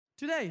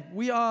Today,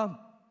 we are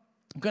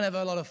going to have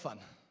a lot of fun.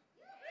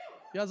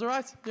 You guys all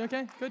right? You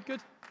okay? Good, good.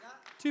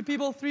 2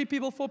 people, 3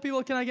 people, 4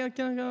 people. Can I go?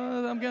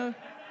 I'm going to...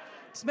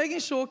 Just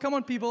making sure. Come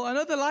on, people. I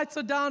know the lights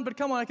are down, but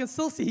come on, I can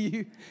still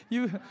see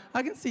you.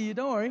 I can see you.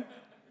 Don't worry.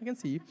 I can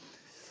see you.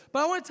 But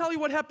I want to tell you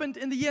what happened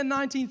in the year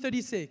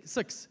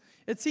 1936.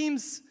 It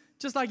seems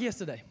just like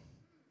yesterday.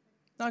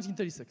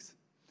 1936.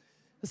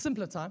 A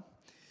simpler time.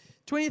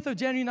 20th of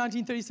January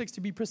 1936,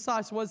 to be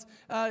precise, was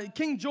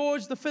King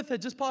George V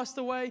had just passed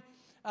away.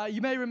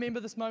 You may remember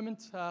this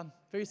moment.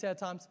 Very sad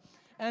times.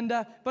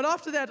 But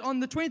after that,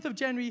 on the 20th of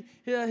January,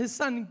 his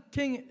son,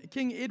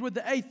 King Edward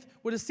VIII,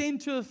 would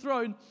ascend to the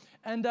throne.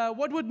 And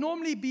what would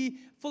normally be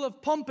full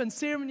of pomp and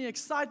ceremony,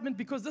 excitement,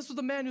 because this was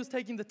the man who was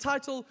taking the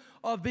title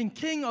of being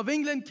King of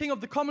England, King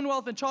of the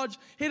Commonwealth, in charge,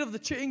 head of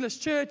the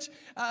English church,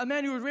 a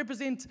man who would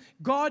represent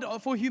God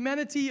for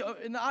humanity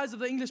in the eyes of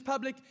the English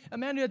public, a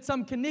man who had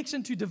some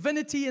connection to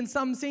divinity in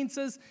some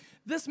senses.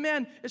 This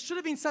man, it should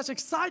have been such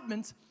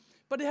excitement,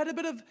 but it had a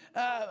bit of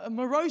a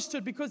morose to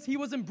it because he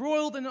was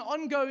embroiled in an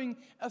ongoing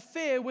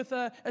affair with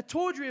a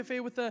tawdry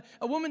affair with a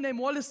woman named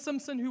Wallis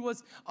Simpson, who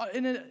was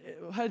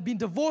had been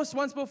divorced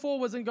once before,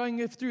 wasn't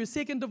going through a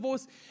second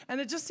divorce.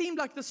 And it just seemed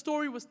like the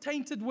story was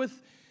tainted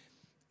with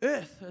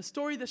earth. A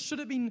story that should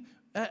have been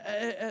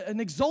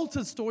an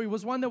exalted story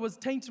was one that was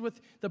tainted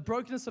with the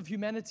brokenness of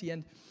humanity.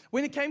 And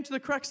when it came to the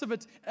crux of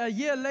it, a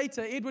year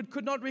later, Edward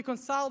could not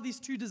reconcile these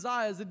two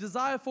desires, a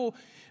desire for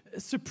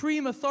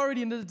supreme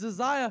authority and a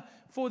desire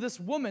for this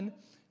woman.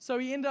 So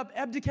he ended up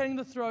abdicating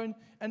the throne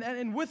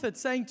and with it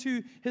saying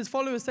to his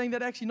followers, saying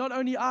that actually not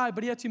only I,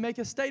 but he had to make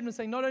a statement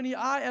saying not only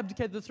I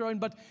abdicated the throne,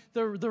 but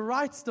the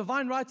rights,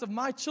 divine rights of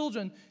my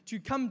children to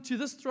come to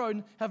this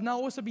throne have now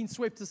also been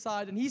swept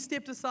aside. And he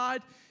stepped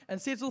aside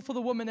and settled for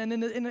the woman. And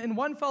in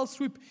one fell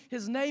swoop,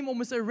 his name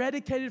almost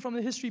eradicated from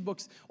the history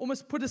books,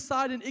 almost put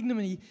aside in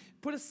ignominy,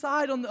 put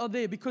aside on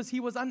there because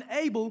he was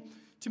unable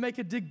to make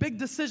a big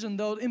decision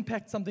that would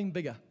impact something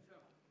bigger.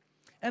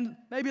 And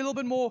maybe a little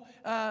bit more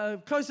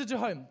closer to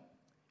home.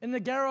 In the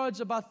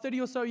garage about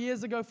 30 or so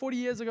years ago, 40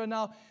 years ago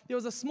now, there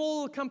was a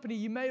small company,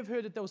 you may have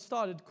heard it, that was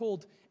started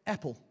called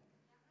Apple.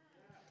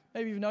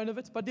 Maybe you've known of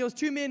it. But there was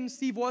 2 men,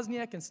 Steve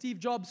Wozniak and Steve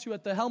Jobs, who were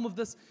at the helm of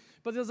this.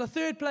 But there was a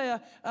third player,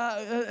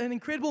 an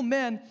incredible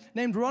man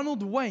named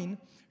Ronald Wayne,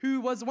 who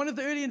was one of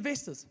the early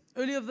investors,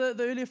 the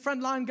early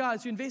frontline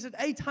guys who invested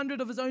 $800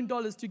 of his own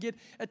dollars to get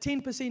a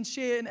 10%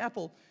 share in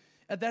Apple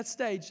at that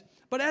stage.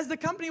 But as the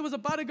company was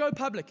about to go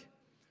public,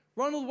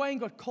 Ronald Wayne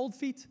got cold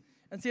feet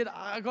and said,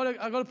 I got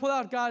to pull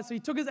out, guys. So he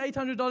took his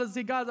 $800 and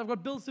said, guys, I've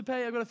got bills to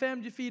pay. I've got a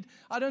family to feed.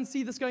 I don't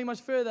see this going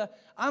much further.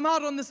 I'm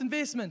out on this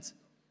investment.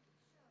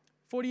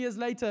 40 years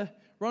later,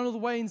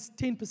 Ronald Wayne's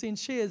 10%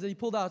 shares that he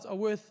pulled out are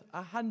worth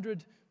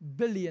 $100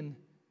 billion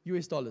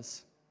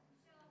US.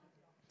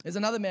 There's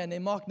another man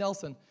named Mark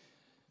Nelson,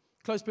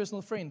 close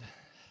personal friend.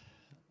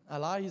 I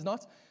lie, he's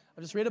not.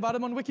 I've just read about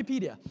him on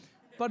Wikipedia.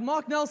 But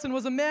Mark Nelson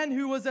was a man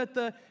who was at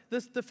the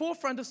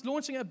forefront of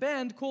launching a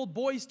band called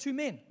Boys II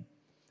Men.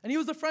 And he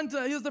was the front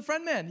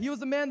man. He was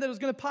the man that was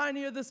going to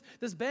pioneer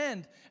this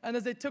band. And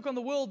as they took on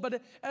the world,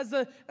 but as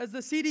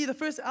the CD, the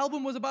first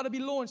album was about to be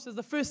launched, as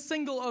the first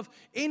single of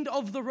End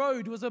of the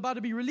Road was about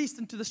to be released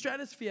into the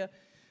stratosphere,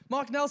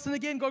 Mark Nelson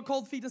again got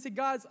cold feet and said,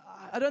 guys,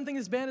 I don't think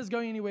this band is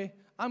going anywhere.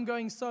 I'm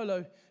going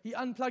solo. He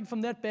unplugged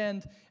from that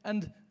band.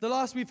 And the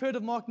last we've heard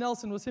of Mark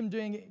Nelson was him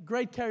doing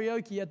great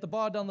karaoke at the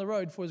bar down the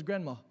road for his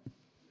grandma.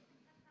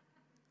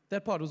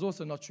 That part was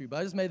also not true, but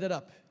I just made that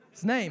up.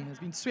 His name has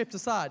been swept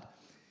aside.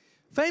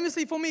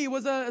 Famously for me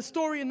was a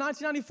story in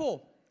 1994.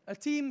 A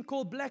team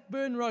called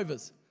Blackburn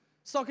Rovers.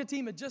 Soccer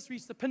team had just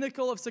reached the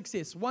pinnacle of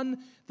success. Won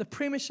the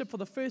premiership for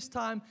the first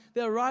time.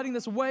 They were riding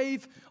this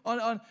wave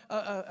on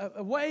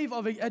a wave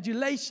of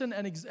adulation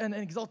and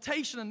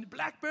exaltation. And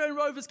Blackburn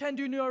Rovers can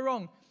do no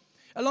wrong.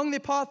 Along their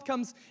path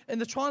comes, in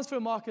the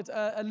transfer market,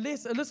 a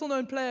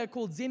little-known player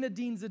called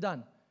Zinedine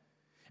Zidane.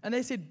 And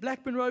they said,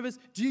 Blackburn Rovers,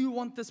 do you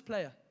want this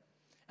player?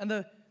 And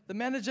the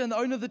manager and the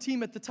owner of the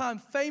team at the time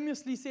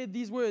famously said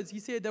these words. He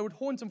said they would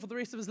haunt him for the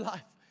rest of his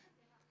life.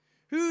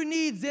 Who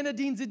needs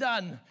Zinedine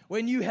Zidane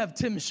when you have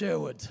Tim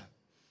Sherwood?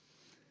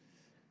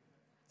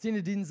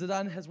 Zinedine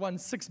Zidane has won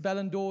 6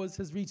 Ballon d'Ors,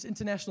 has reached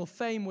international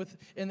fame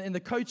in the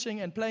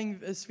coaching and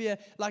playing sphere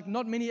like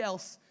not many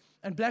else.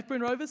 And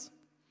Blackburn Rovers,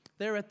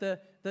 they're at the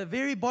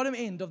very bottom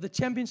end of the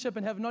championship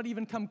and have not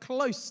even come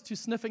close to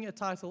sniffing a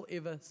title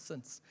ever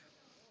since.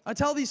 I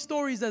tell these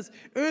stories as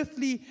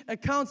earthly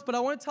accounts, but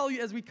I want to tell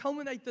you as we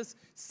culminate this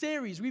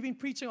series, we've been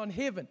preaching on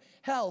heaven,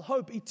 hell,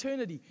 hope,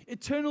 eternity,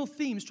 eternal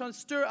themes, trying to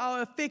stir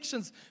our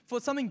affections for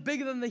something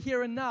bigger than the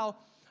here and now.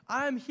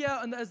 I am here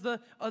as the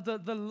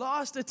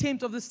last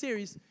attempt of the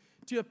series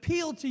to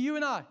appeal to you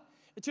and I,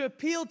 to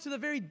appeal to the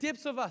very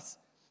depths of us,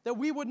 that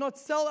we would not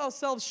sell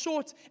ourselves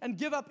short and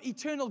give up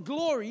eternal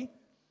glory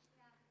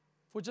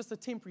for just a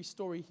temporary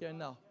story here and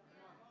now.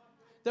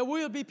 There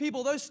will be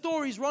people, those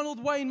stories,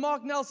 Ronald Wayne,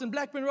 Mark Nelson,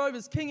 Blackburn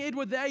Rovers, King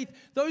Edward VIII,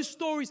 those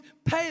stories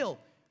pale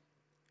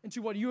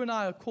into what you and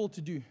I are called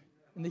to do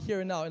in the here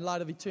and now in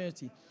light of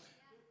eternity.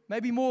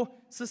 maybe more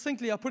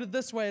succinctly, I'll put it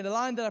this way. The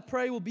line that I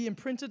pray will be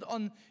imprinted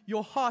on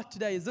your heart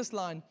today is this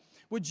line.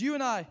 Would you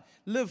and I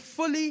live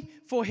fully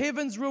for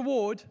heaven's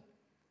reward?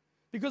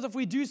 Because if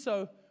we do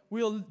so,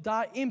 we'll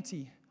die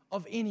empty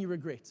of any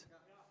regret.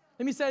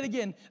 Let me say it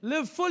again.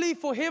 Live fully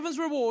for heaven's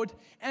reward,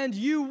 and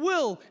you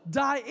will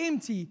die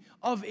empty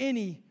of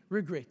any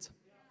regret.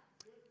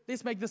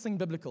 Let's make this thing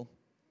biblical.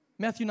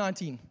 Matthew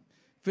 19,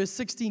 verse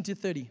 16 to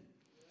 30. It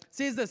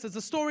says this. It's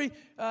a story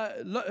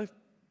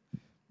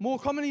more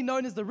commonly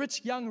known as the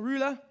rich young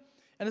ruler.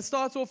 And it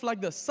starts off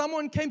like this.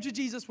 Someone came to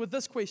Jesus with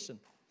this question.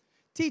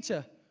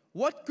 Teacher,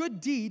 what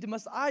good deed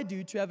must I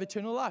do to have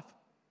eternal life?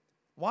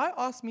 Why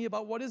ask me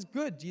about what is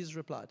good? Jesus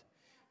replied.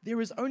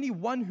 There is only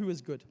one who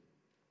is good.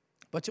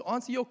 But to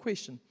answer your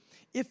question,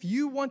 if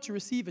you want to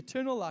receive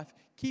eternal life,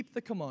 keep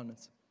the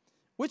commandments.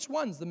 Which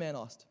ones? The man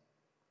asked.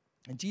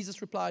 And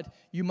Jesus replied,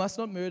 you must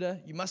not murder,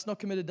 you must not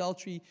commit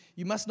adultery,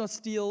 you must not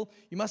steal,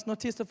 you must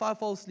not testify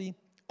falsely,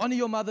 honor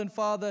your mother and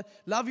father,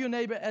 love your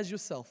neighbor as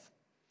yourself.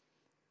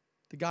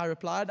 The guy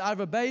replied,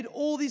 I've obeyed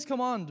all these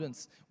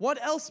commandments.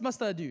 What else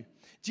must I do?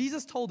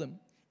 Jesus told him,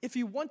 if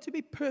you want to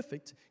be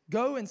perfect,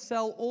 go and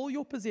sell all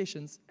your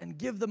possessions and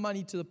give the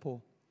money to the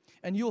poor,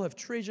 and you'll have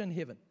treasure in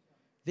heaven.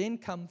 Then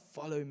come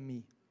follow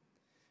me.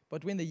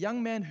 But when the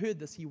young man heard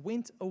this, he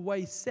went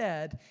away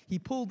sad. He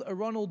pulled a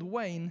Ronald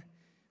Wayne,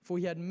 for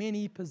he had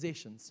many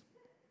possessions.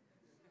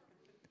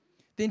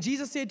 Then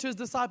Jesus said to his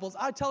disciples,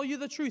 I tell you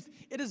the truth,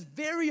 it is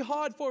very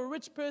hard for a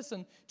rich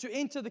person to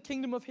enter the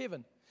kingdom of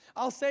heaven.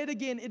 I'll say it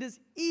again, it is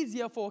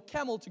easier for a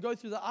camel to go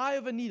through the eye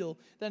of a needle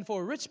than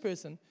for a rich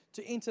person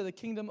to enter the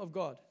kingdom of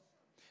God.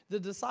 The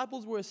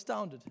disciples were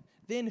astounded.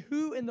 Then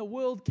who in the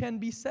world can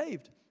be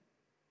saved?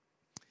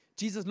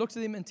 Jesus looked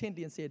at them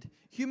intently and said,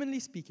 humanly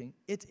speaking,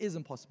 it is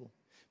impossible.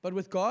 But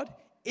with God,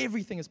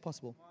 everything is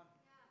possible.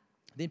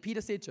 Then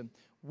Peter said to him,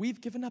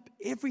 we've given up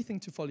everything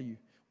to follow you.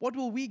 What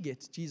will we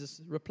get?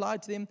 Jesus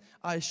replied to them,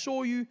 I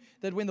assure you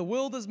that when the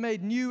world is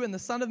made new and the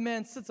Son of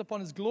Man sits upon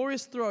his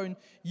glorious throne,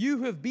 you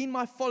who have been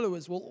my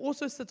followers will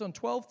also sit on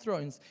 12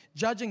 thrones,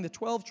 judging the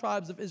 12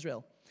 tribes of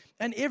Israel.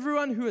 And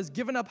everyone who has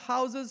given up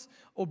houses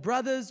or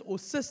brothers or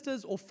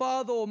sisters or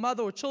father or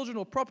mother or children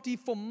or property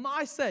for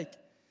my sake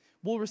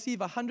will receive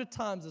 100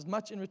 times as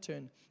much in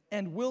return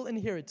and will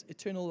inherit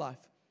eternal life.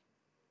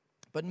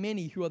 But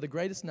many who are the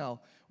greatest now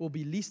will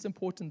be least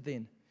important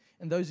then,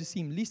 and those who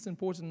seem least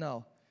important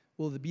now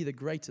will be the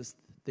greatest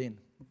then.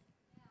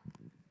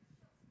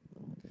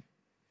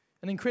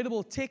 An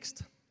incredible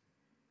text.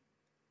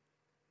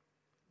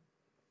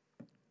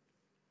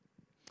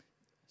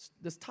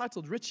 That's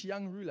titled Rich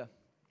Young Ruler.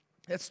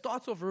 It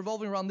starts off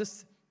revolving around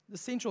the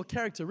central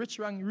character, rich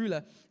young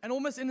ruler. And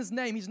almost in his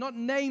name, he's not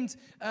named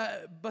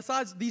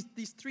besides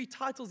these three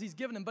titles he's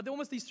given him, but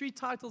almost these three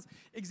titles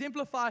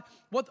exemplify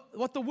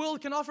what the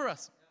world can offer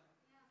us.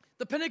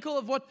 The pinnacle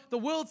of what the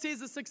world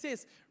says is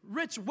success.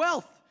 Rich,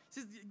 wealth. He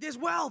says, there's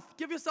wealth.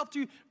 Give yourself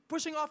to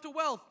pushing after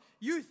wealth.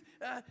 Youth,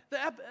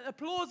 the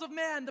applause of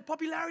man, the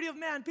popularity of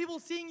man. People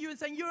seeing you and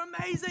saying, you're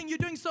amazing, you're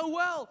doing so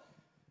well.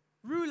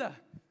 Ruler,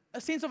 a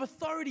sense of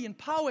authority and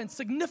power and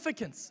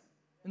significance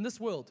in this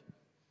world.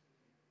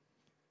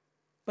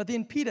 But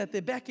then Peter, at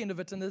the back end of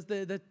it, and there's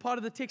the part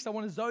of the text I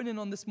want to zone in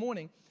on this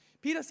morning,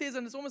 Peter says,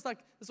 and it's almost like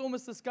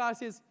this guy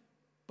says,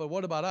 but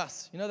what about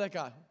us? You know that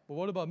guy? But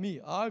what about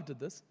me? I've did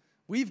this.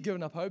 We've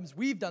given up homes.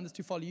 We've done this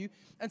to follow you.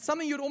 And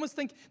something you'd almost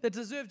think that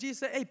deserves Jesus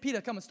to say, hey,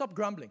 Peter, come and stop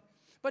grumbling.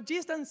 But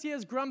Jesus doesn't see it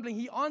as grumbling.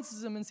 He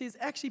answers him and says,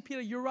 actually,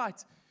 Peter, you're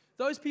right.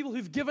 Those people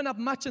who've given up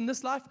much in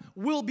this life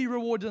will be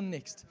rewarded in the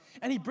next.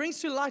 And he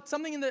brings to light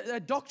something in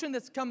the doctrine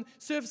that's come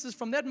surfaces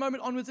from that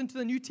moment onwards into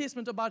the New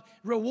Testament about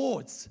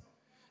rewards.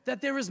 That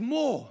there is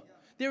more.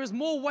 There is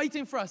more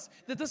waiting for us.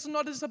 That this is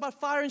not just about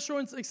fire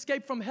insurance,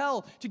 escape from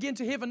hell to get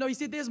into heaven. No, he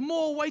said there's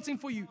more waiting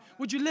for you.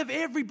 Would you live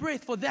every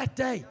breath for that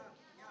day?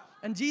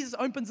 And Jesus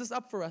opens this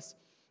up for us.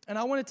 And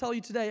I want to tell you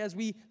today, as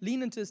we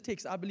lean into this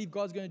text, I believe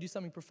God's going to do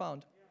something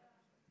profound.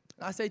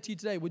 And I say to you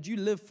today, would you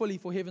live fully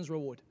for heaven's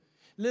reward?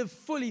 Live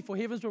fully for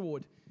heaven's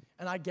reward.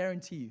 And I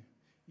guarantee you,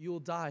 you'll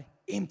die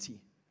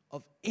empty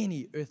of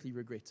any earthly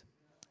regret.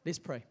 Let's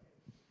pray.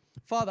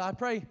 Father, I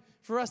pray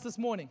for us this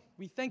morning.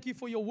 We thank you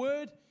for your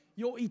word,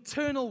 your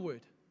eternal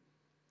word.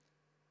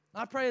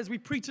 I pray as we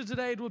preach it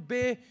today, it would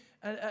bear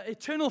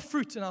eternal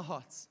fruit in our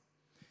hearts.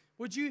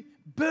 Would you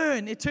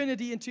burn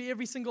eternity into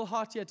every single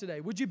heart here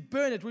today? Would you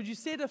burn it? Would you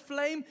set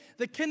aflame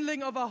the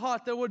kindling of our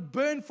heart that would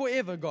burn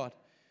forever, God?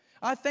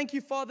 I thank you,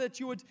 Father,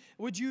 that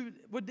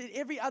would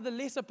every other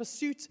lesser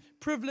pursuit,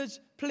 privilege,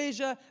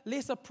 pleasure,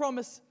 lesser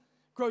promise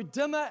grow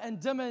dimmer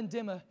and dimmer and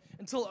dimmer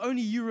until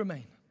only you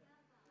remain.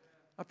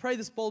 I pray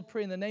this bold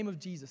prayer in the name of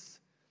Jesus.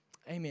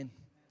 Amen.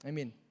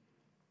 Amen.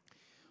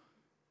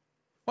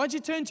 Why don't you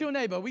turn to your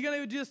neighbor? We're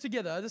going to do this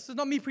together. This is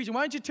not me preaching.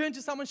 Why don't you turn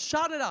to someone,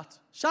 shout it out.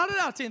 Shout it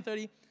out,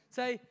 1030.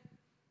 Say,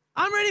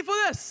 I'm ready for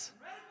this.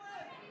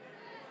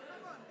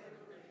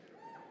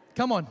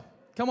 Come on.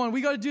 Come on. We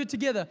got to do it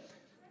together.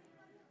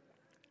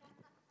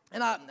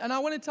 And I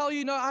want to tell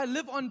you, I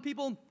live on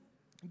people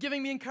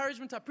giving me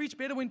encouragement. I preach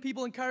better when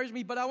people encourage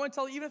me, but I won't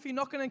tell you, even if you're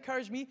not going to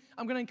encourage me,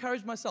 I'm going to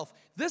encourage myself.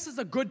 This is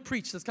a good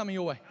preach that's coming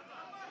your way.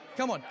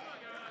 Come on.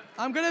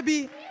 I'm going to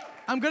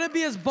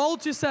be as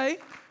bold to say,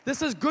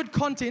 this is good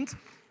content,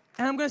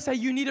 and I'm going to say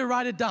you need to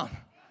write it down.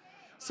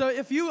 So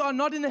if you are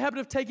not in the habit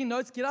of taking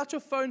notes, get out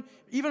your phone,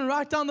 even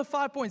write down the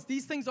 5 points.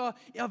 These things are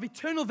of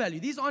eternal value.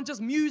 These aren't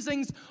just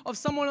musings of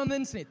someone on the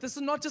internet. This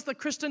is not just a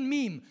Christian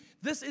meme.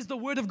 This is the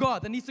word of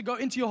God that needs to go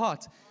into your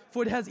heart,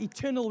 for it has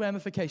eternal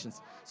ramifications.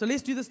 So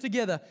let's do this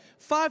together.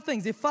 5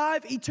 things. There are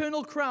 5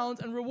 eternal crowns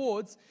and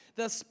rewards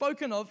that are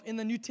spoken of in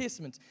the New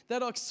Testament,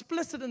 that are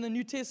explicit in the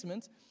New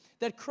Testament,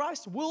 that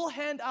Christ will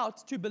hand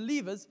out to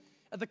believers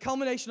at the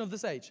culmination of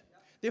this age.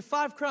 There are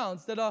 5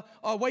 crowns that are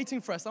waiting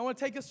for us. I want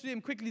to take us through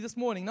them quickly this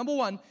morning. Number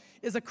 1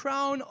 is a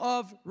crown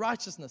of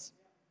righteousness.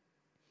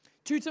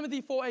 2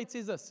 Timothy 4:8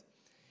 says this,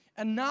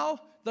 and now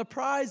the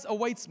prize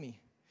awaits me,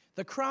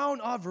 the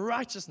crown of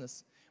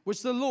righteousness,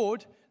 which the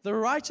Lord, the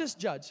righteous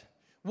judge,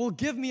 will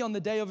give me on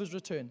the day of his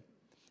return.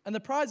 And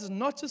the prize is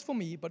not just for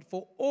me, but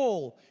for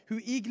all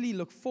who eagerly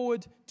look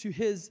forward to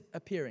his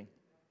appearing.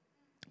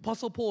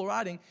 Apostle Paul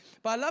writing,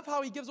 but I love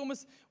how he gives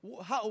almost,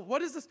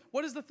 what is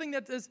the thing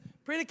that is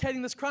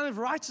predicating this crown of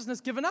righteousness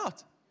given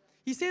out?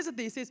 He says it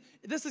there, he says,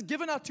 this is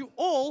given out to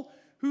all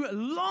who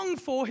long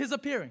for his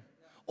appearing.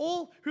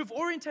 All who have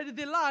orientated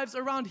their lives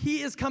around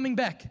he is coming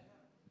back.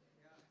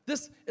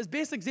 This is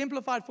best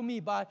exemplified for me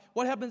by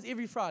what happens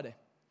every Friday.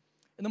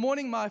 In the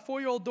morning, my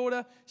 4-year-old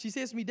daughter, she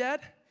says to me,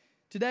 Dad,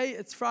 today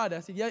it's Friday. I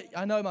said, yeah,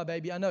 I know, my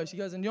baby, I know. She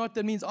goes, and you know what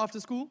that means after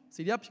school? I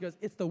said, yep. She goes,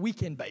 it's the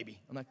weekend, baby.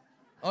 I'm like,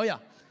 oh yeah.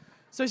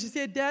 So she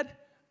said, Dad,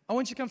 I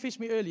want you to come fetch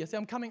me early. I said,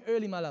 I'm coming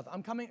early, my love.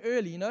 I'm coming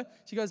early, you know.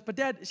 She goes, but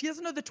Dad, she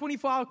doesn't know the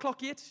 24-hour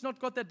clock yet. She's not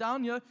got that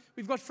down, you know.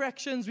 We've got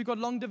fractions, we've got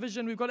long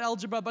division, we've got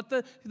algebra, but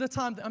the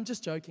time, I'm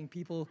just joking,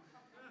 people.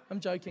 I'm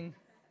joking.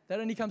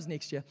 That only comes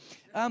next year.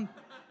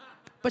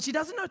 But she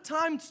doesn't know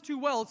times too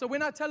well. So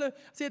when I tell her, I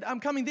said, I'm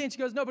coming then, she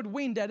goes, no, but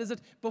when, Dad? Is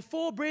it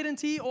before bread and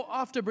tea or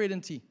after bread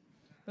and tea?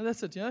 And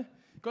that's it, you know.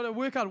 Got to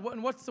work out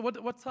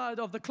what side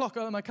of the clock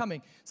am I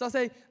coming. So I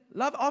say,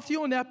 love, after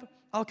your nap,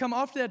 I'll come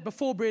after that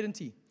before bread and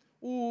tea.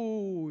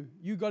 Ooh,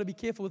 you got to be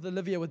careful with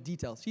Olivia with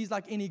details. She's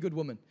like any good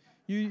woman.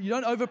 You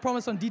don't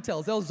overpromise on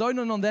details. They'll zone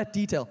in on that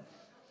detail.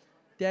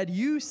 Dad,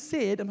 you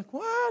said, I'm like,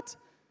 what?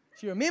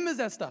 She remembers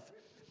that stuff.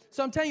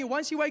 So I'm telling you,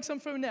 once she wakes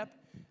up from a nap,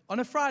 on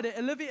a Friday,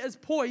 Olivia is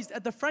poised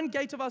at the front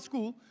gate of our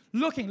school,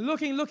 looking,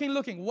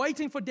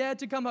 waiting for Dad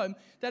to come home,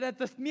 that at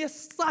the mere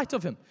sight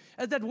of him,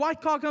 as that white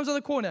car comes on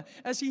the corner,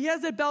 as she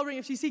hears that bell ring,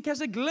 if she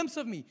catches a glimpse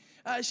of me,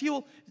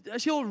 she'll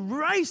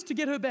race to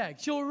get her bag.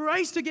 She'll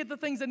race to get the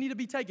things that need to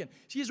be taken.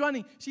 She's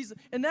running.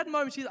 In that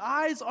moment, her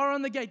eyes are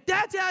on the gate.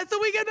 Dad's here, it's the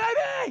weekend,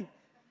 baby!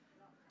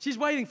 She's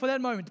waiting for that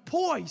moment,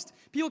 poised.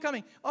 People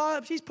coming. Oh,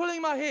 she's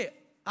pulling my hair.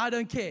 I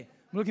don't care.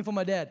 I'm looking for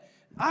my dad.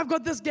 I've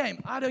got this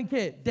game. I don't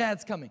care.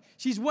 Dad's coming.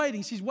 She's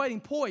waiting,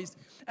 poised.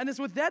 And it's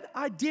with that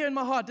idea in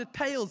my heart that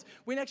pales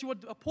when actually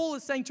what Paul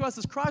is saying to us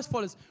as Christ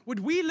followers, would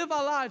we live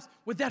our lives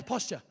with that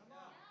posture?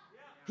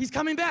 He's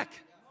coming back.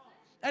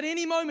 At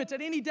any moment,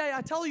 at any day,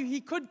 I tell you, he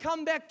could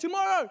come back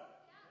tomorrow.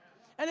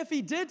 And if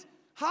he did,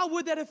 how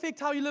would that affect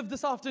how you live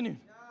this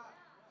afternoon?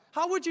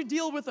 How would you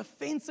deal with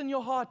offense in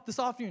your heart this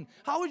afternoon?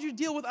 How would you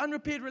deal with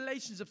unrepaired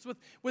relationships,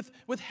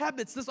 with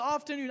habits this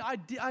afternoon?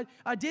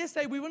 I dare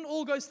say we wouldn't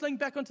all go slink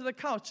back onto the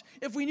couch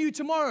if we knew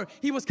tomorrow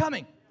he was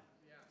coming.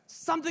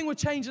 Something would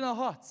change in our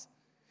hearts.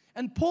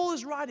 And Paul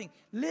is writing,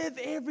 live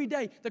every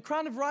day. The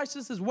crown of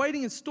righteousness is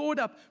waiting and stored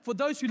up for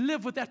those who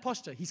live with that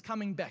posture. He's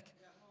coming back.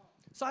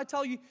 So I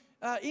tell you,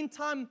 in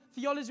time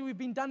theology, we've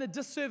been done a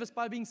disservice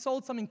by being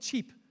sold something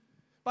cheap.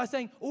 By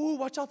saying, oh,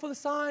 watch out for the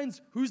signs.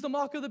 Who's the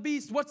mark of the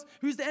beast?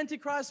 Who's the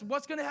Antichrist?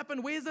 What's going to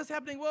happen? Where's this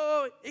happening?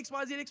 Whoa, X,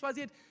 Y, Z, X, Y,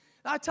 Z.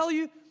 I tell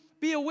you,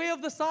 be aware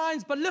of the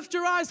signs, but lift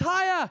your eyes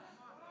higher.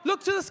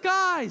 Look to the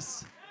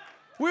skies.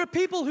 We're a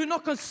people who are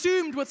not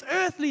consumed with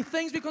earthly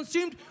things. We're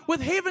consumed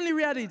with heavenly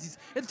realities,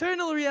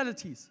 eternal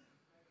realities.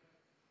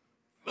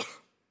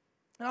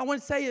 And I want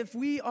to say, if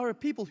we are a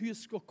people who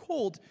are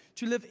called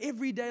to live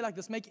every day like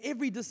this, make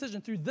every decision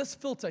through this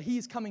filter, he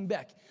is coming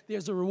back,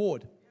 there's a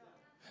reward.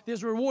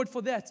 There's a reward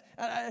for that.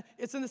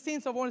 It's in the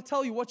sense I want to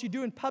tell you what you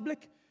do in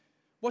public,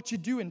 what you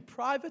do in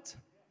private.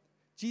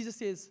 Jesus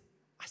says,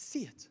 I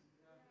see it.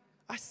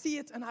 I see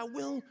it and I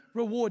will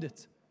reward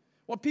it.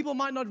 What people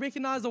might not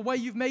recognize, the way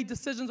you've made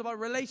decisions about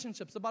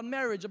relationships, about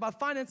marriage, about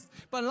finances,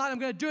 but in light, I'm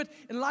going to do it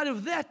in light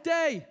of that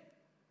day.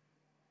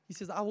 He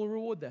says, I will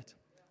reward that.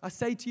 I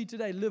say to you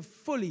today, live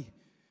fully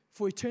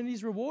for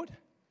eternity's reward,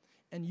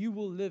 and you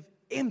will live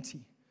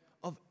empty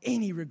of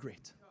any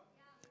regret.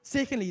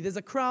 Secondly, there's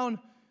a crown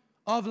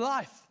of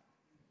life.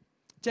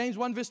 James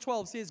 1 verse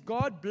 12 says,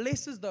 God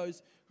blesses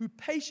those who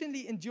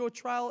patiently endure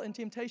trial and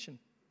temptation.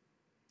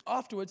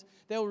 Afterwards,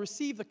 they will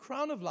receive the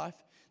crown of life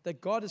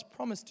that God has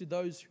promised to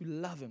those who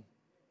love him.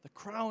 The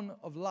crown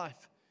of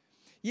life.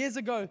 Years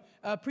ago,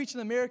 a preacher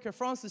in America,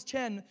 Francis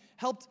Chan,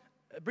 helped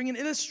bring an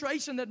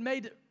illustration that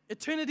made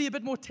eternity a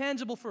bit more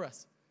tangible for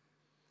us.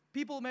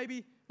 People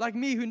maybe like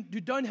me who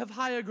don't have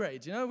higher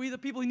grades. You know, we're the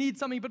people who need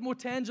something a bit more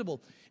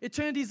tangible.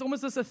 Eternity is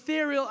almost this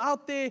ethereal,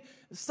 out there,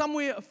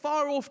 somewhere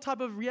far off type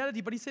of reality.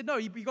 But he said, no,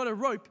 you got a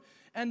rope.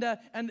 And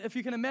if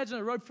you can imagine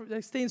a rope that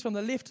extends from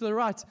the left to the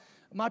right,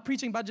 my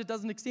preaching budget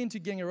doesn't extend to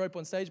getting a rope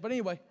on stage. But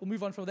anyway, we'll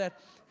move on from that.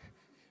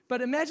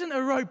 But imagine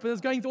a rope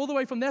that's going all the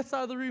way from that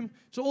side of the room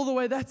to all the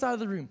way that side of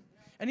the room.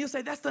 And he'll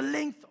say, that's the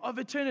length of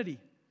eternity.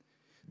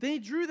 Then he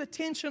drew the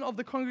attention of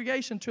the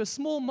congregation to a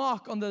small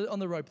mark on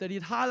the rope that he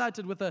had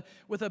highlighted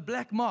with a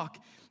black mark.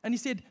 And he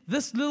said,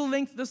 this little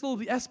length, this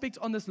little aspect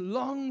on this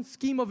long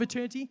scheme of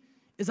eternity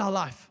is our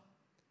life.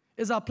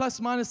 Is our plus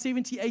minus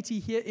 70, 80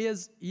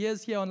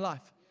 years here on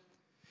life.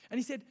 And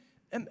he said,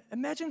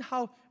 imagine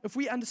how, if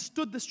we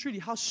understood this truly,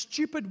 how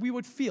stupid we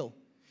would feel.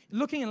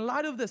 Looking in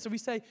light of this, if we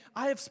say,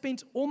 I have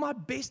spent all my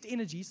best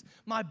energies,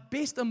 my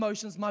best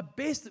emotions, my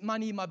best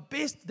money, my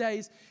best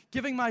days,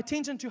 giving my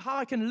attention to how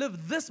I can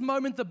live this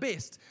moment the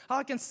best, how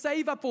I can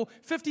save up for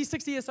 50,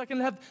 60 years so I can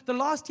have the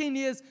last 10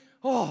 years,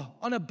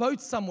 on a boat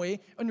somewhere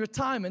in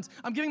retirement.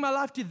 I'm giving my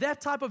life to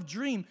that type of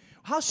dream.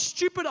 How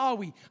stupid are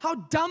we? How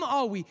dumb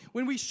are we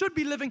when we should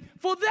be living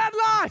for that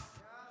life?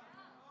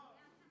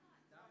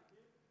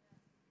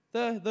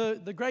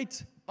 The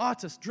great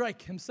artist,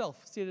 Drake himself,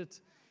 said it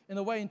in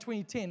a way in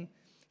 2010.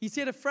 He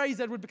said a phrase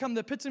that would become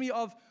the epitome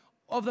of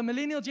the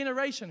millennial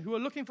generation who are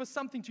looking for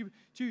something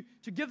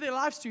to give their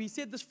lives to. He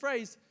said this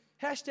phrase,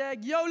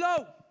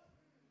 #YOLO.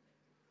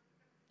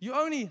 You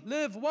only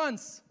live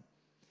once.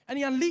 And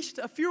he unleashed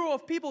a furor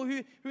of people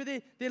who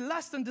their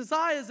lust and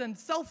desires and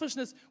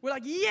selfishness were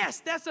like,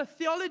 yes, that's a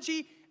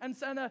theology and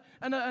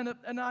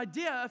an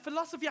idea, a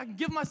philosophy I can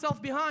give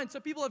myself behind. So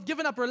people have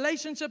given up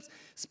relationships,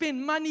 spent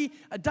money,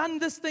 done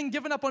this thing,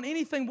 given up on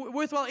anything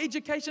worthwhile,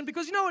 education,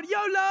 because you know what,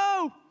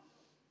 YOLO.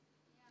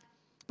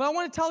 But I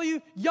want to tell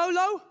you,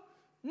 YOLO,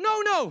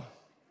 no.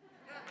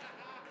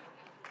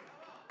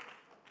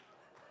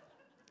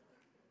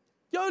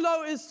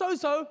 YOLO is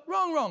so,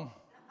 wrong.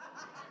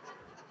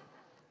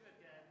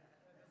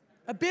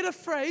 A better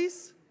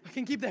phrase, I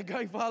can keep that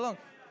going for how long?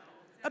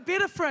 A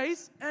better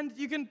phrase, and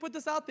you can put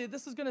this out there,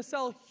 this is going to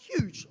sell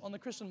huge on the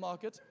Christian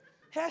market.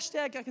 #,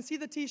 I can see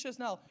the t-shirts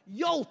now,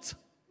 YOLT.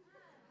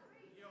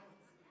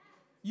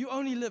 You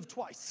only live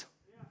twice.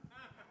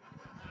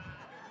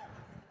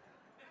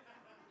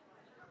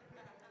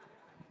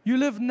 You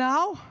live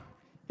now,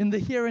 in the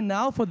here and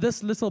now for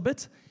this little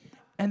bit,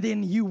 and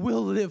then you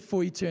will live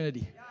for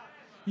eternity.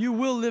 You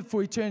will live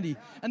for eternity.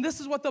 And this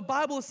is what the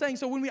Bible is saying.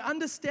 So when we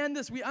understand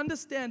this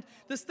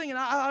thing. And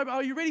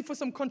are you ready for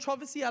some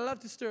controversy? I love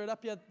to stir it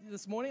up here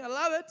this morning. I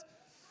love it.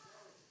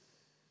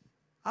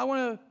 I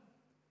want to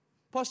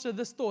posture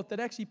this thought that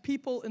actually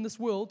people in this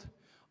world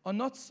are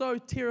not so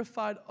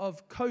terrified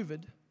of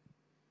COVID.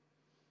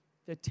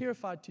 They're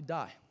terrified to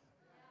die.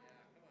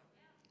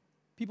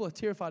 People are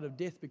terrified of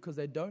death because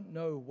they don't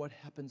know what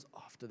happens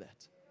after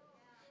that.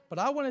 But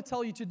I want to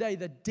tell you today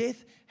that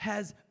death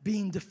has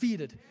been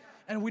defeated.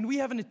 And when we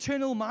have an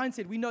eternal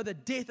mindset, we know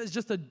that death is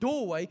just a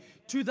doorway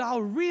to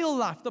our real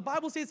life. The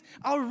Bible says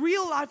our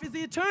real life is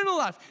the eternal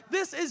life.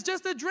 This is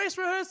just a dress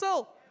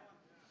rehearsal.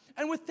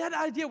 And with that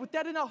idea, with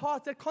that in our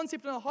hearts, that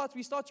concept in our hearts,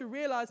 we start to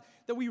realize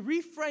that we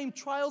reframe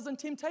trials and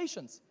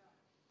temptations.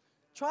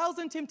 Trials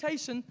and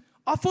temptation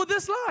are for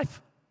this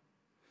life.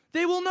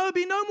 There will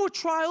be no more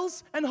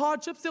trials and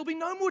hardships. There will be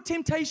no more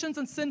temptations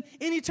and sin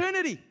in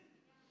eternity.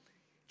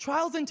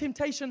 Trials and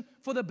temptation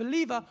for the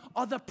believer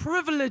are the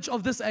privilege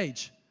of this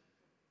age.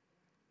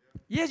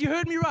 Yes, you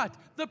heard me right.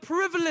 The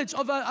privilege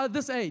of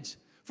this age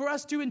for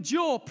us to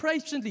endure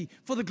patiently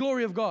for the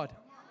glory of God.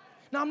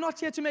 Now, I'm not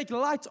here to make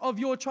light of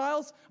your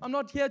trials. I'm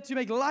not here to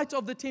make light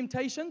of the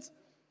temptations.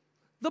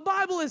 The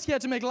Bible is here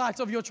to make light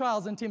of your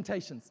trials and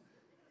temptations.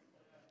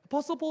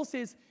 Apostle Paul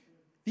says,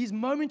 these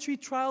momentary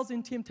trials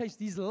and temptations,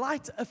 these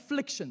light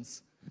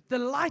afflictions, the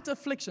light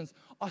afflictions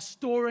are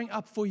storing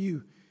up for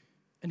you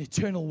an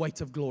eternal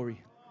weight of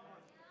glory.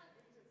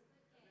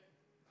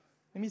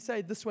 Let me say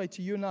it this way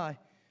to you and I.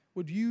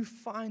 Would you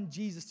find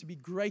Jesus to be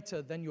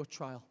greater than your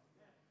trial?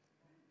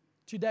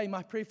 Today,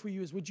 my prayer for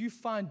you is, would you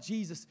find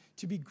Jesus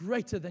to be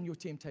greater than your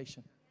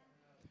temptation?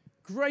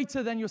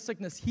 Greater than your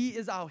sickness. He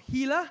is our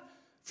healer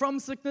from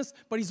sickness,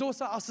 but He's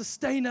also our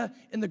sustainer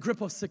in the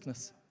grip of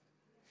sickness.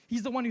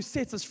 He's the one who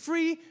sets us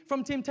free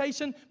from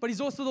temptation, but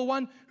He's also the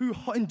one who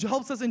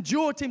helps us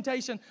endure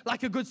temptation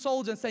like a good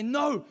soldier and say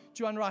no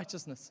to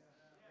unrighteousness.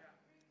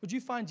 Would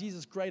you find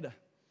Jesus greater?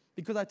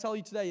 Because I tell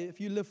you today,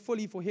 if you live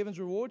fully for heaven's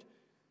reward,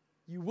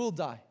 you will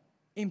die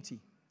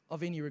empty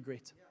of any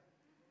regret.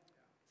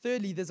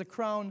 Thirdly, there's a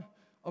crown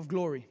of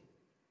glory.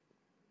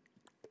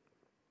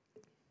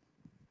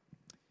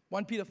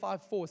 1 Peter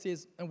 5:4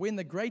 says, and when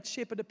the great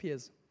shepherd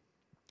appears,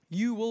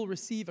 you will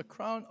receive a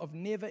crown of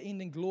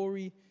never-ending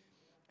glory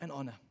and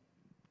honor.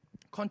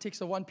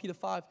 Context of 1 Peter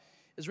 5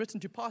 is written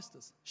to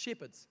pastors,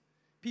 shepherds,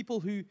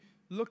 people who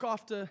look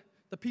after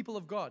the people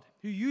of God,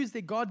 who use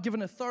their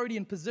God-given authority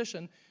and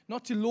position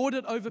not to lord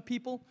it over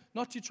people,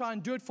 not to try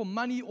and do it for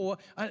money or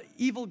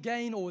evil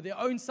gain or their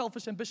own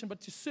selfish ambition, but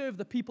to serve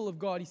the people of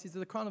God. He says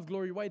there's a crown of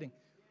glory waiting.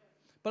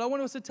 But I want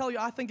to also tell you,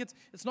 I think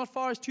it's not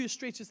far as too a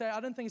stretch to say, I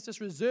don't think it's just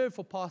reserved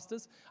for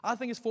pastors. I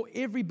think it's for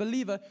every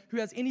believer who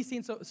has any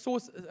sense of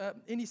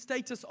any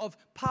status of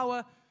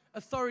power,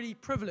 authority,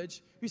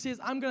 privilege, who says,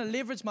 I'm going to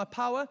leverage my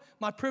power,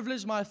 my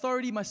privilege, my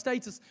authority, my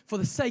status for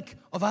the sake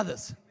of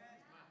others.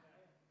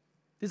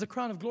 There's a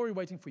crown of glory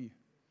waiting for you.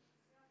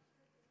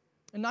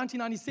 In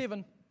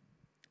 1997,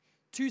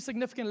 2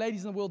 significant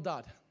ladies in the world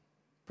died.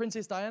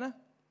 Princess Diana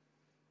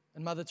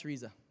and Mother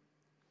Teresa.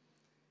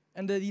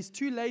 And there are these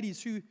 2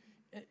 ladies who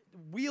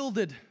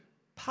wielded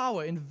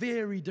power in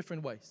very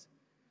different ways.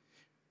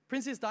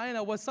 Princess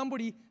Diana was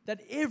somebody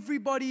that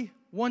everybody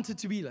wanted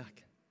to be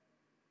like,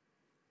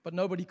 but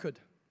nobody could,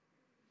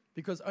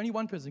 because only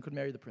one person could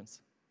marry the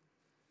prince.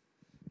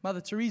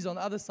 Mother Teresa, on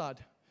the other side,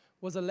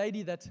 was a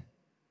lady that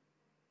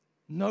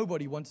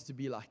nobody wanted to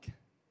be like,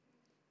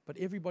 but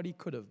everybody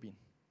could have been.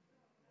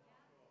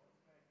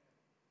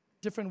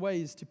 Different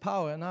ways to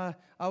power. And I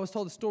was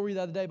told a story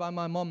the other day by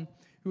my mom,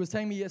 who was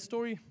telling me a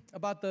story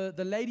about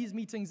the ladies'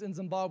 meetings in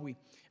Zimbabwe.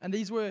 And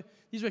these were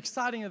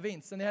exciting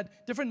events. And they had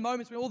different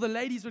moments where all the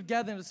ladies would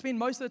gather and would spend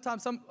most of the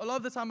time, a lot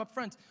of the time up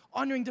front,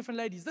 honoring different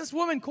ladies. This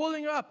woman,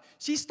 calling her up,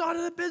 she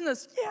started a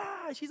business.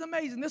 Yeah, she's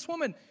amazing. This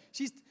woman,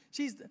 she's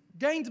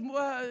gained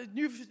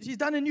she's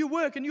done a new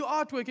work, a new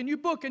artwork, a new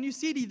book, a new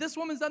CD. This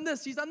woman's done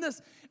this, she's done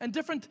this, and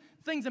different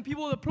things. And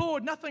people would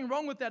applaud. Nothing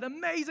wrong with that.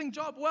 Amazing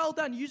job. Well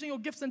done. Using your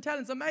gifts and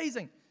talents.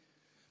 Amazing.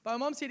 But my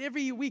mom said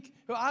every week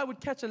I would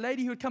catch a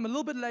lady who would come a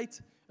little bit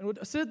late and would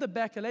sit at the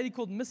back, a lady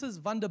called Mrs.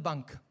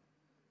 Vanderbank.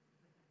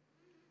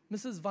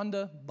 Mrs.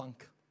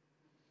 Vanderbank.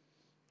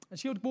 And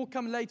she would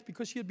come late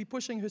because she would be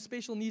pushing her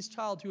special needs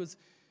child who was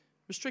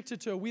restricted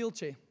to a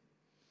wheelchair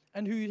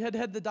and who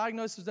had the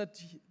diagnosis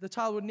that the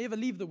child would never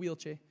leave the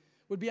wheelchair,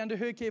 would be under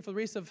her care for the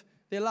rest of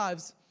their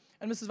lives.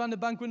 And Mrs.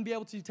 Vanderbank wouldn't be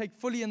able to take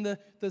fully in the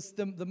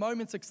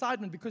moment's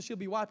excitement because she'll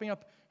be wiping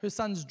up her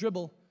son's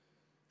dribble,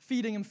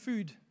 feeding him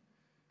food,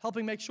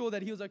 helping make sure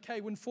that he was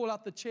okay, wouldn't fall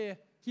out the chair,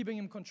 keeping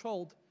him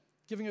controlled,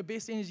 giving her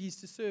best energies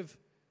to serve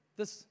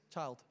this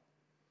child.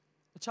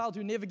 A child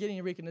who never get any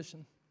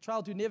recognition, a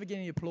child who never get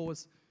any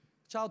applause,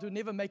 a child who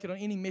never make it on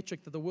any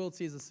metric that the world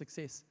says is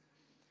success.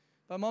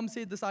 But Mom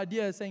said this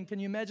idea, saying, can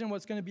you imagine what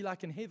it's going to be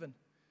like in heaven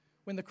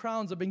when the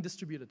crowns are being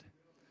distributed?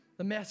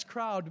 The mass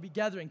crowd will be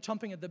gathering,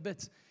 chomping at the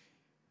bit.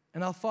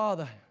 And our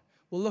Father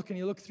will look, and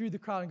he'll look through the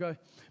crowd and go,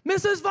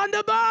 Mrs.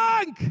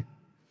 Vanderbank,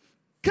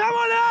 come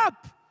on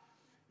up.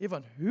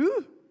 Everyone,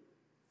 who?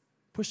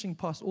 Pushing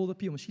past all the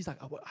people. She's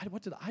like,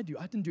 what did I do?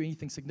 I didn't do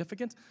anything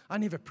significant. I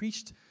never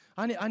preached.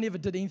 I never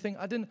did anything.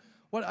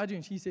 What did I do?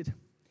 And she said,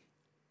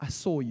 I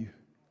saw you.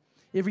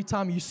 Every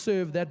time you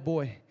served that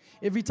boy,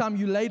 every time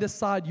you laid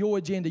aside your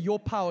agenda, your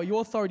power,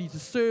 your authority to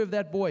serve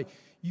that boy,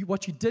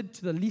 what you did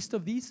to the least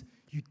of these,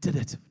 you did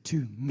it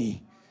to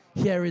me.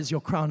 Here is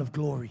your crown of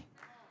glory.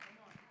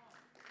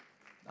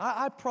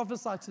 I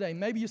prophesy today,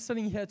 maybe you're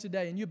sitting here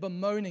today and you're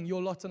bemoaning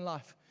your lot in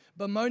life,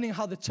 bemoaning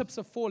how the chips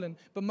have fallen,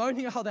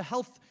 bemoaning how the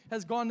health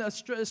has gone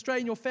astray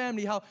in your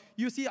family, how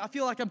you see, I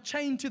feel like I'm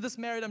chained to this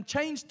marriage, I'm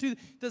chained to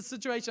this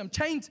situation, I'm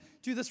chained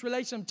to this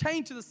relation, I'm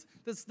chained to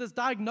this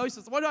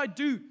diagnosis. What do I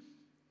do?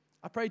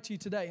 I pray to you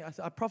today,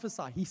 I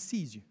prophesy, he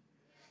sees you.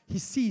 He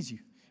sees you.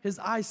 His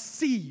eyes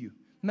see you.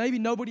 Maybe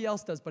nobody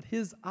else does, but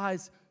his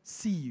eyes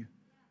see you.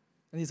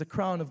 And there's a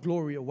crown of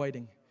glory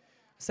awaiting.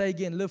 Say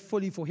again, live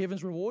fully for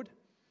heaven's reward,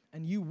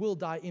 and you will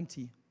die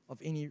empty of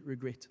any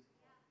regret.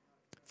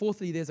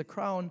 Fourthly, there's a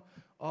crown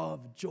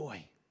of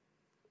joy.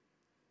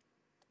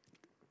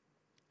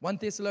 1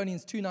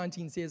 Thessalonians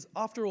 2:19 says,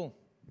 after all,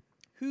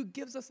 who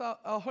gives us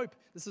our hope?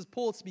 This is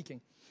Paul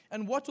speaking.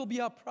 And what will be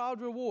our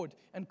proud reward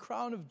and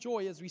crown of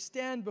joy as we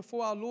stand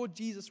before our Lord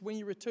Jesus when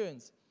he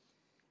returns?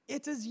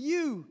 It is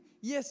you.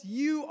 Yes,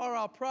 you are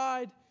our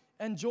pride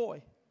and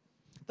joy.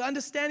 The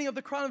understanding of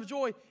the crown of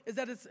joy is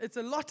that it's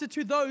allotted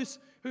to those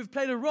who've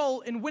played a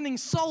role in winning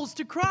souls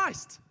to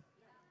Christ,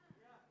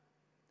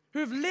 who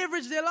have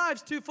leveraged their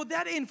lives for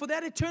that end, for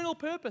that eternal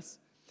purpose.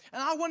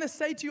 And I want to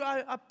say to you,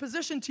 I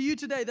position to you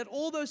today that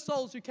all those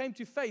souls who came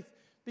to faith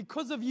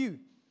because of you,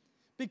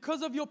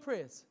 because of your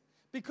prayers,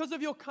 because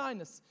of your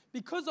kindness,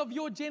 because of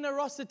your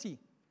generosity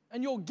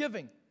and your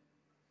giving,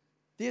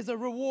 there's a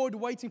reward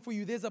waiting for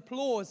you. There's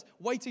applause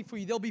waiting for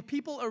you. There'll be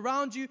people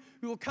around you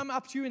who will come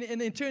up to you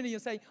in eternity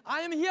and say,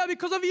 I am here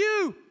because of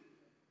you.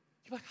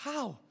 You're like,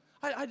 how?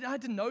 I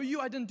didn't know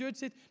you. I didn't do it.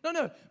 Said,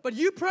 no, but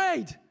you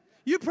prayed.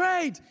 You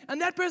prayed, and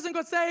that person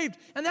got saved,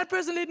 and that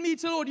person led me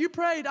to the Lord. You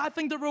prayed. I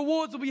think the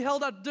rewards will be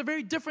held out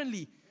very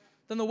differently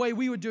than the way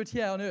we would do it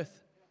here on earth.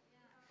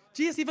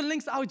 Jesus even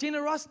links our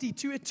generosity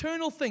to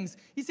eternal things.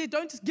 He said,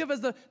 don't just give as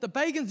the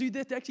pagans do,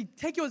 that to actually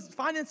take your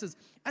finances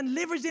and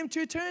leverage them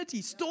to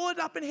eternity. Store it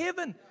up in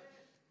heaven.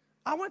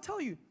 I want to tell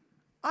you,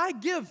 I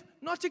give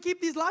not to keep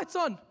these lights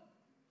on.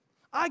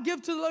 I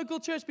give to the local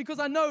church because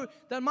I know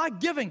that my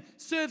giving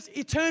serves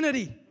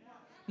eternity.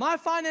 My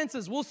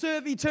finances will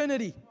serve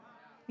eternity.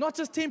 Not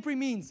just temporary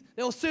means.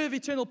 They will serve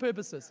eternal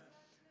purposes.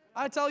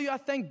 I tell you, I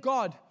thank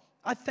God.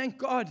 I thank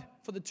God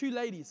for the 2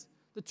 ladies,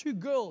 the 2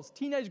 girls,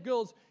 teenage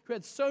girls who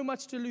had so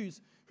much to lose,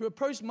 who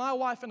approached my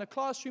wife in a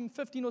classroom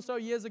 15 or so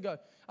years ago.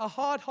 A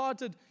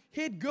hard-hearted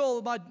head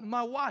girl,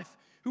 my wife,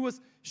 who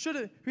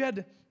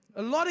had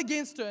a lot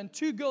against her, and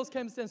 2 girls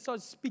came and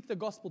started to speak the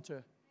gospel to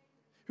her,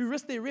 who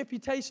risked their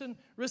reputation,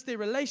 risked their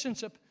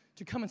relationship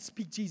to come and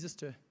speak Jesus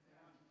to her.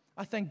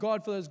 I thank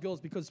God for those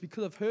girls because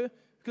of her,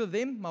 because of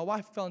them, my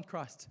wife found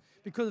Christ.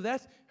 Because of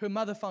that, her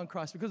mother found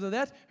Christ. Because of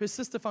that, her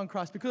sister found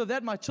Christ. Because of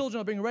that, my children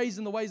are being raised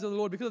in the ways of the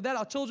Lord. Because of that,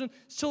 our children's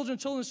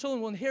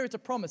children will inherit a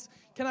promise.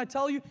 Can I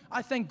tell you,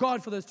 I thank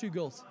God for those 2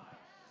 girls.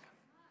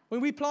 When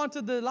we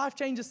planted the Life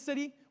Changers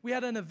City, we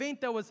had an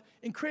event that was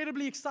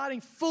incredibly exciting,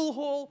 full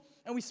hall,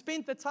 and we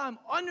spent the time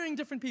honoring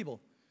different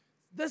people.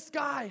 This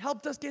guy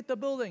helped us get the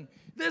building.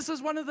 This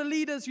is one of the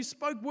leaders who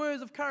spoke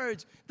words of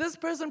courage. This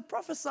person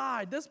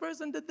prophesied. This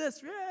person did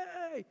this.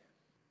 Yay!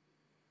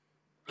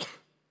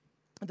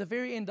 At the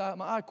very end,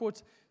 my eye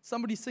caught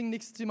somebody sitting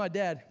next to my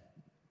dad.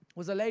 It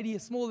was a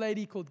small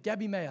lady called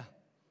Gabby Mayer.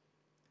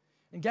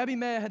 And Gabby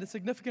Mayer had a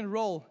significant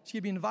role. She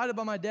had been invited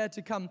by my dad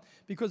to come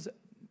because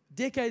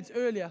decades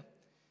earlier,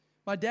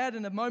 my dad,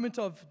 in a moment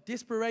of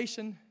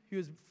desperation, he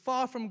was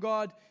far from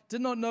God,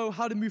 did not know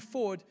how to move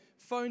forward,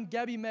 phoned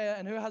Gabby Mayer,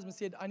 and her husband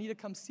said, I need to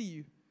come see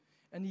you.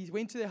 And he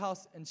went to their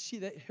house, and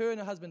her and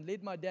her husband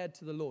led my dad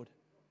to the Lord.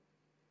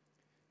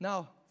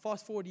 Now,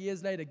 fast forward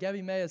years later,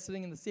 Gabby Mayer is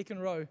sitting in the second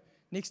row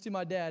next to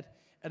my dad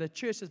at a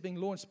church that's being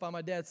launched by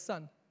my dad's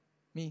son,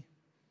 me.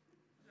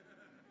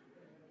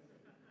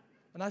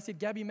 And I said,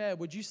 Gabby Mayer,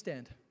 would you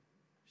stand?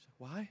 She's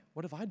like, why?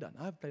 What have I done?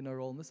 I've played no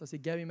role in this. I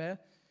said, Gabby Mayer,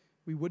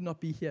 we would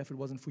not be here if it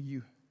wasn't for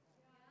you.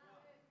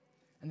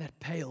 And that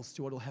pales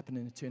to what will happen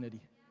in eternity.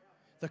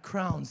 The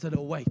crowns that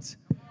await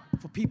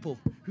for people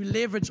who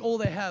leverage all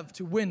they have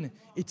to win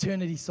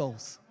eternity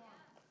souls.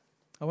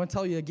 I want to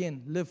tell you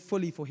again, live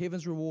fully for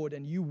heaven's reward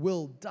and you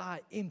will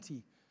die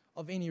empty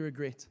of any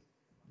regret.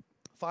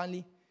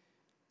 Finally,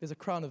 there's a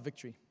crown of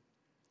victory.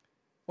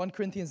 1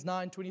 Corinthians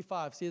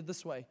 9:25 says it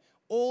this way,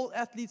 all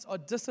athletes are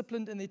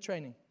disciplined in their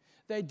training.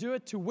 They do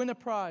it to win a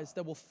prize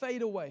that will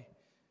fade away,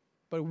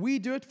 but we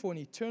do it for an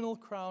eternal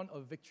crown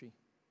of victory.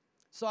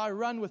 So I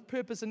run with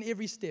purpose in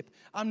every step.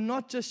 I'm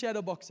not just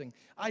shadow boxing.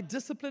 I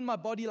discipline my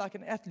body like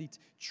an athlete,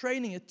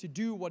 training it to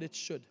do what it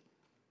should.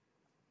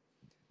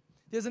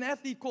 There's an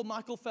athlete called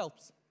Michael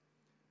Phelps,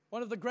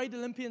 one of the great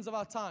Olympians of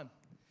our time.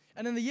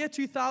 And in the year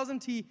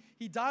 2000, he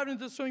dived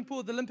into the swimming pool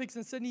at the Olympics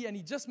in Sydney, and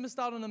he just missed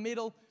out on a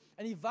medal.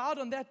 And he vowed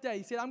on that day,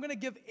 he said, I'm going to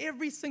give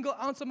every single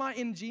ounce of my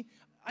energy,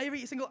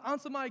 every single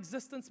ounce of my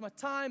existence, my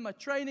time, my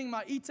training,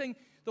 my eating,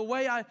 the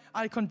way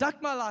I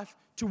conduct my life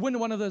to win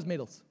one of those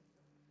medals.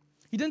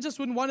 He didn't just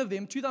win one of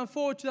them.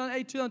 2004,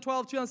 2008,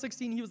 2012,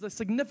 2016, he was a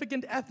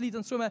significant athlete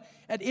and swimmer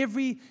at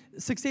every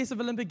successive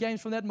Olympic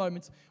Games from that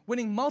moment,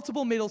 winning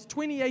multiple medals,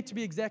 28 to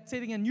be exact,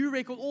 setting a new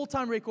record,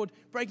 all-time record,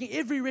 breaking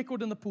every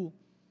record in the pool.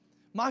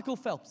 Michael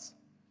Phelps.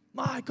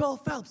 Michael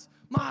Phelps.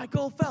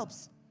 Michael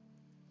Phelps.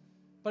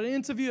 But in an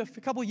interview a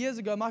couple of years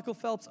ago, Michael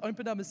Phelps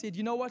opened up and said,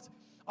 you know what?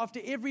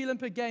 After every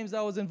Olympic Games that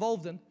I was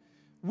involved in,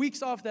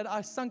 weeks after that,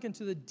 I sunk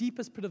into the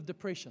deepest pit of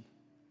depression.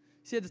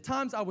 He said, at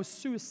times I was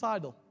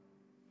suicidal.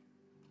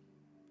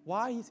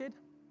 Why, he said?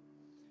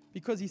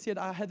 Because he said,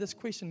 I had this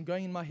question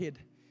going in my head.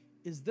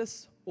 Is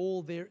this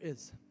all there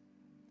is?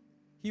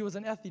 He was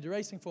an athlete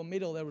racing for a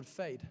medal that would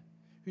fade,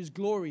 whose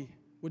glory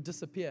would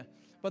disappear.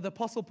 But the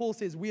Apostle Paul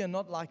says, we are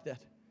not like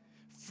that.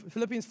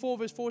 Philippians 4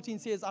 verse 14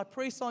 says, I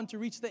press on to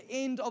reach the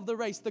end of the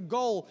race, the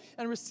goal,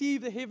 and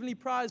receive the heavenly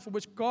prize for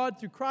which God,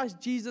 through Christ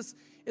Jesus,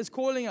 is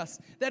calling us.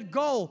 That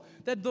goal,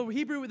 that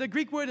the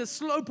Greek word is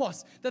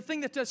slopos, the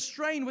thing that's just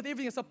strained with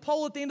everything. It's a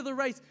pole at the end of the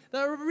race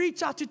that I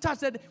reach out to touch,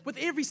 that with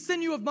every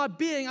sinew of my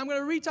being, I'm going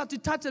to reach out to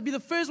touch it, be the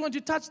first one to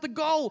touch the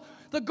goal,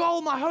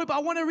 my hope. I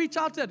want to reach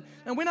out to it.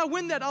 And when I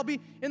win that, I'll be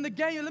in the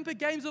Olympic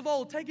Games of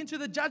old, taken to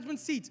the judgment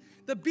seat,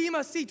 the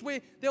bema seat, where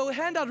they'll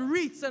hand out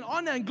wreaths and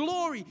honor and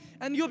glory,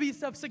 and you'll be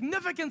of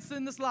significance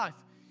in this life.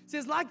 It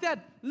says, like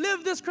that,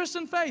 live this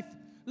Christian faith,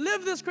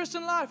 live this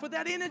Christian life with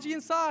that energy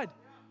inside.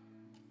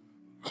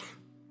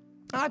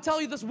 And I tell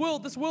you, this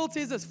world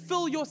says this,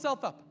 fill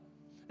yourself up.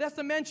 That's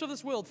the mantra of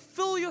this world.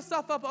 Fill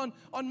yourself up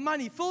on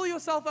money. Fill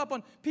yourself up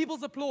on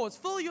people's applause.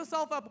 Fill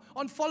yourself up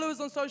on followers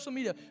on social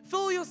media.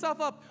 Fill yourself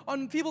up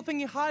on people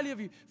thinking highly of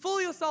you.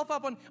 Fill yourself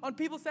up on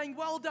people saying,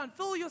 well done.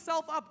 Fill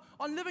yourself up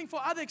on living for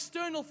other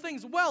external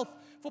things, wealth,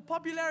 for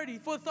popularity,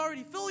 for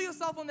authority. Fill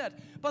yourself on that.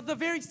 But the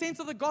very sense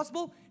of the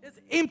gospel is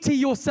empty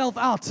yourself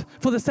out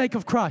for the sake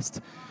of Christ.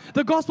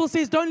 The gospel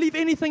says, don't leave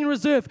anything in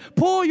reserve.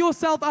 Pour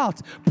yourself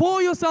out.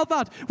 Pour yourself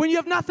out. When you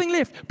have nothing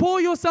left,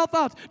 pour yourself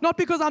out. Not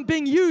because I'm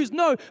being used,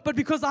 no, but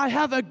because I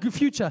have a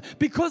future,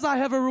 because I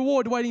have a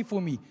reward waiting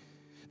for me.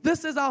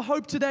 This is our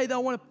hope today that I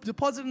want to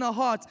deposit in our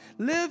hearts.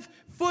 Live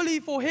fully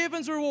for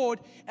heaven's reward,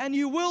 and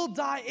you will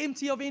die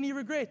empty of any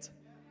regret.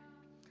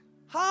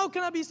 How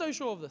can I be so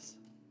sure of this?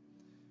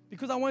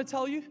 Because I want to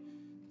tell you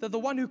that the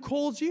one who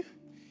calls you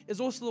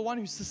is also the one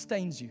who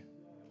sustains you.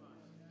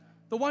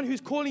 The one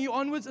who's calling you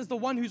onwards is the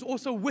one who's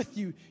also with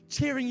you,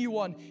 cheering you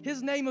on.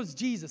 His name was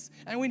Jesus.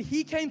 And when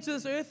he came to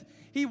this earth,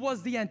 he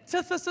was the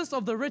antithesis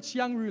of the rich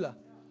young ruler.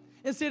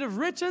 Instead of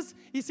riches,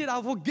 he said,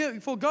 I'll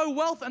forgo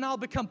wealth and I'll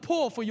become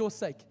poor for your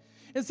sake.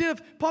 Instead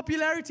of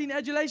popularity and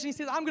adulation, he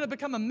said, I'm going to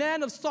become a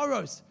man of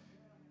sorrows.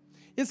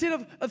 Instead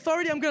of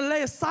authority, I'm going to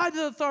lay aside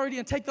the authority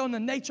and take on the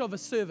nature of a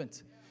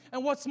servant.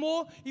 And what's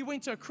more, he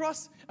went to a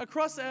cross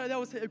that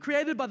was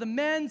created by the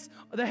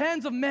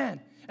hands of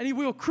man. And he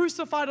was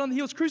crucified on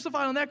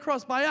that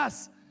cross by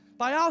us,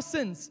 by our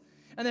sins.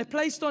 And they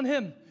placed on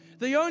him,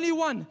 the only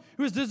one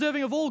who is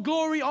deserving of all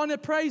glory, honor,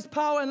 praise,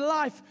 power, and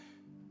life,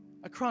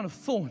 a crown of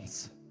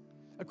thorns,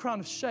 a crown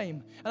of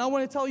shame. And I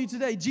want to tell you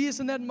today, Jesus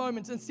in that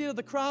moment, instead of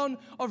the crown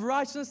of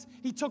righteousness,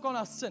 he took on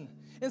our sin.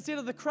 Instead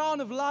of the crown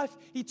of life,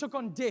 he took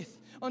on death.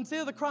 Instead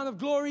of the crown of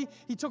glory,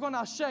 he took on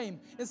our shame.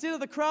 Instead of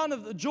the crown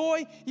of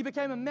joy, he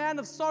became a man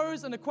of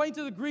sorrows and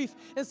acquainted with grief.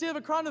 Instead of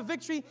a crown of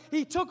victory,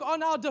 he took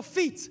on our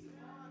defeat.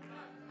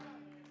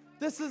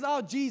 This is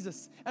our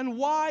Jesus. And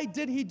why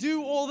did he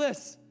do all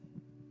this?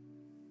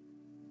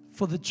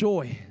 For the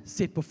joy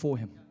set before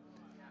him.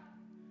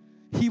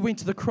 He went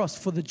to the cross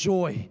for the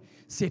joy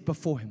set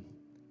before him.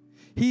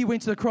 He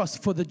went to the cross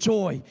for the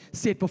joy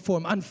set before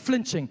him,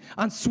 unflinching,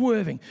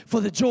 unswerving,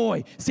 for the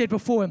joy set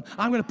before him.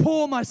 I'm going to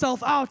pour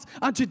myself out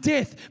unto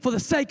death for the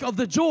sake of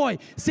the joy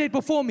set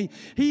before me.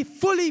 He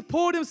fully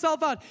poured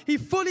himself out. He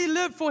fully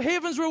lived for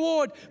heaven's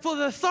reward, for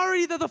the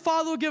authority that the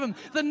Father will give him,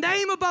 the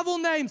name above all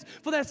names,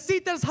 for that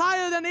seat that's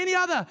higher than any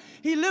other.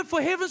 He lived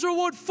for heaven's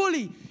reward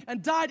fully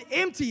and died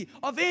empty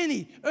of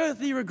any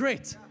earthly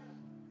regret.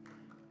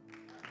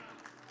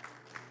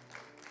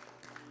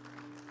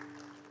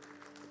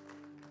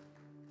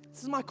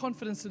 This is my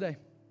confidence today.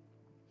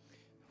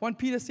 1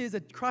 Peter says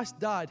that Christ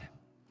died.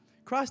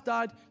 Christ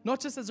died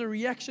not just as a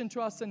reaction to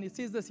our sin. It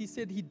says this, he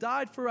said he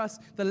died for us.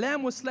 The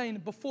Lamb was slain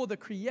before the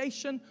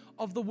creation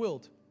of the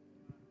world.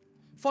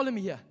 Follow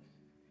me here.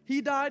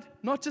 He died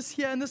not just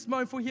here in this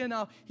moment for here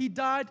now. He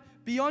died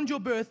beyond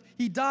your birth.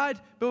 He died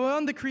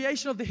beyond the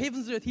creation of the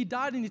heavens and earth. He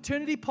died in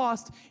eternity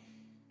past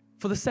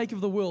for the sake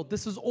of the world.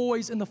 This is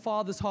always in the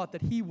Father's heart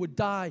that he would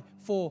die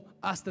for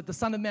us, that the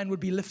Son of Man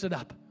would be lifted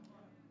up.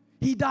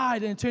 He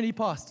died in eternity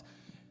past.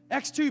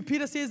 Acts 2,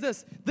 Peter says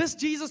this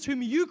Jesus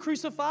whom you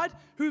crucified,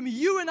 whom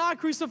you and I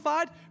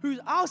crucified, who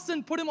our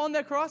sin put him on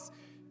that cross,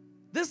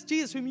 this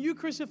Jesus whom you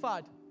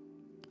crucified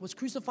was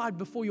crucified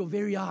before your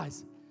very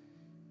eyes.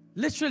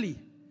 Literally,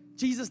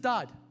 Jesus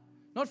died.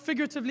 Not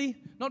figuratively,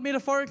 not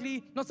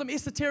metaphorically, not some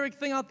esoteric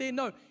thing out there.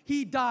 No,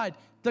 he died.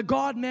 The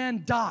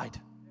God-man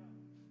died.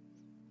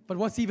 But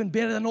what's even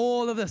better than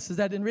all of this is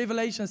that in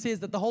Revelation it says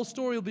that the whole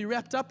story will be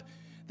wrapped up,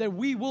 that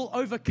we will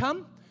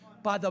overcome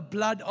by the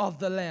blood of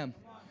the Lamb.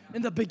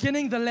 In the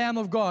beginning, the Lamb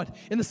of God.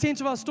 In the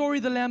center of our story,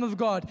 the Lamb of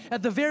God.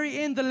 At the very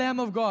end, the Lamb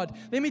of God.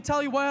 Let me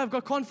tell you why I've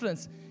got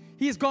confidence.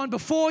 He has gone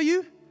before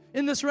you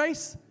in this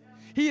race.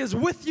 He is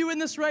with you in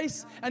this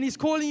race, and he's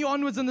calling you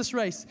onwards in this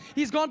race.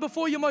 He's gone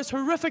before your most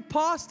horrific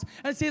past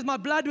and says, my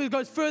blood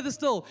goes further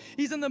still.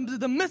 He's in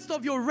the midst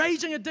of your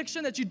raging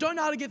addiction that you don't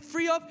know how to get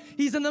free of.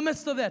 He's in the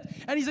midst of that.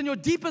 And he's in your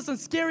deepest and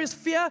scariest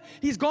fear.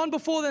 He's gone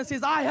before that and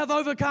says, I have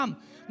overcome.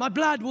 My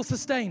blood will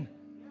sustain.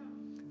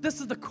 This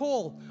is the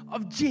call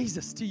of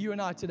Jesus to you and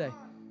I today.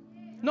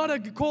 Not a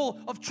call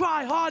of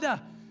try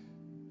harder.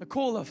 A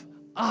call of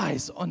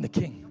eyes on the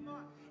King.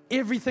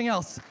 Everything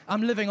else,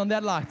 I'm living on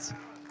that light.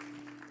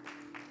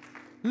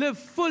 Live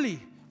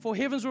fully for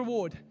heaven's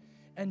reward,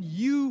 and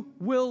you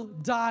will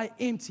die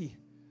empty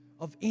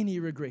of any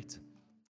regret.